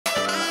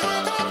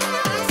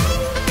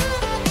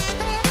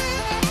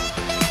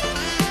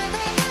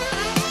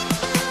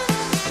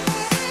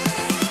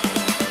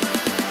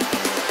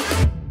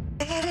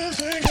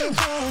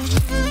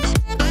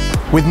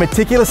With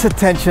meticulous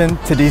attention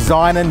to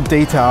design and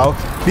detail,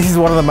 this is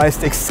one of the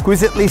most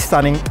exquisitely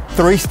stunning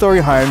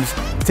three-story homes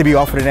to be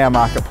offered in our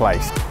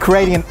marketplace.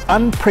 Creating an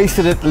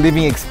unprecedented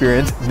living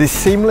experience, this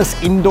seamless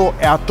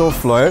indoor-outdoor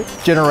flow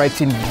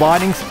generates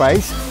inviting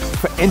space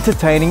for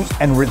entertaining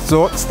and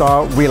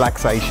resort-style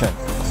relaxation.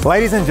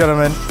 Ladies and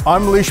gentlemen,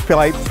 I'm Lush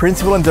Pillay,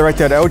 Principal and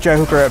Director at LJ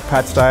Hooker at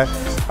Padstow,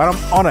 and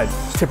I'm honoured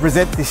to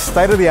present this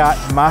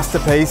state-of-the-art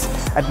masterpiece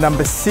at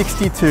number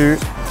 62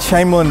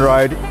 Chamberlain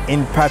Road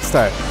in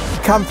Padstow.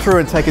 Come through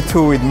and take a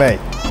tour with me.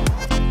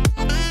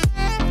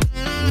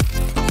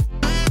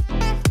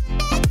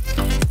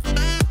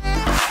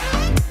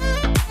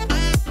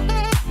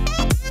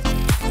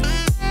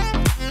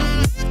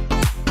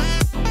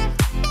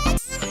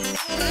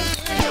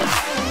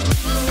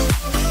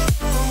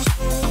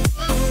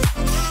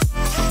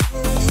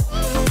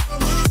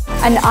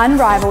 An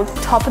unrivaled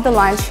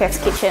top-of-the-line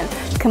chef's kitchen,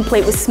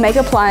 complete with smeg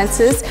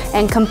appliances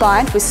and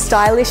combined with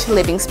stylish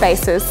living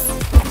spaces.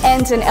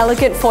 And an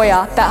elegant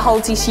foyer that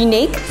holds this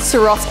unique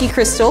Swarovski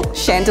crystal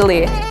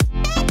chandelier.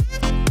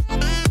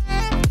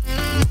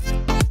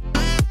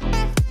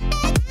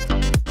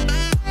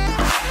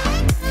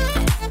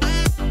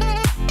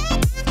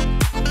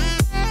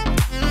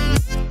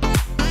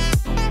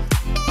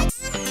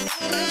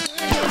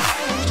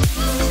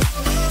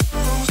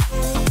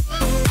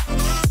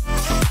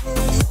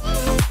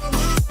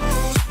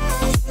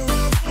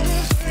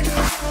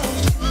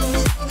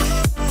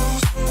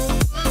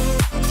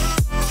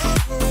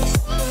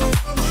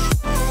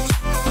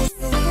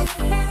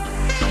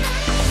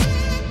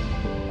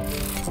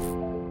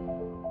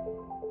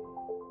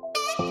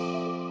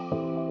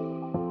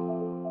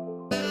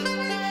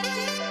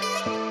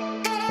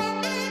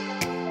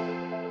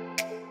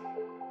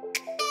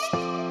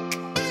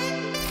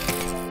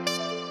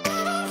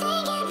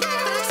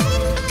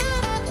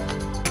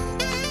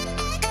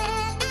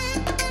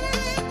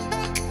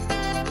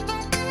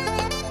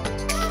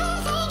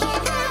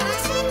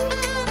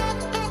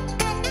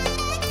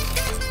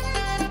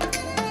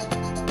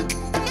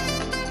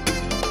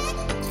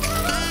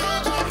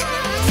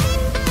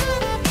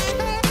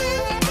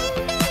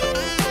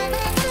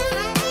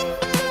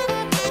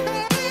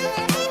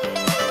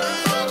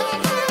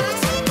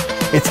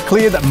 It's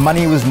clear that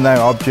money was no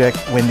object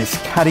when this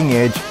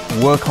cutting-edge,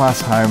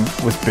 world-class home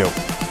was built,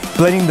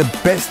 blending the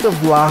best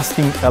of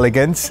lasting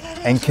elegance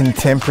and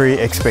contemporary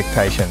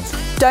expectations.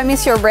 Don't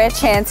miss your rare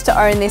chance to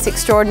own this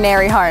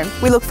extraordinary home.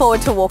 We look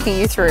forward to walking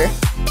you through.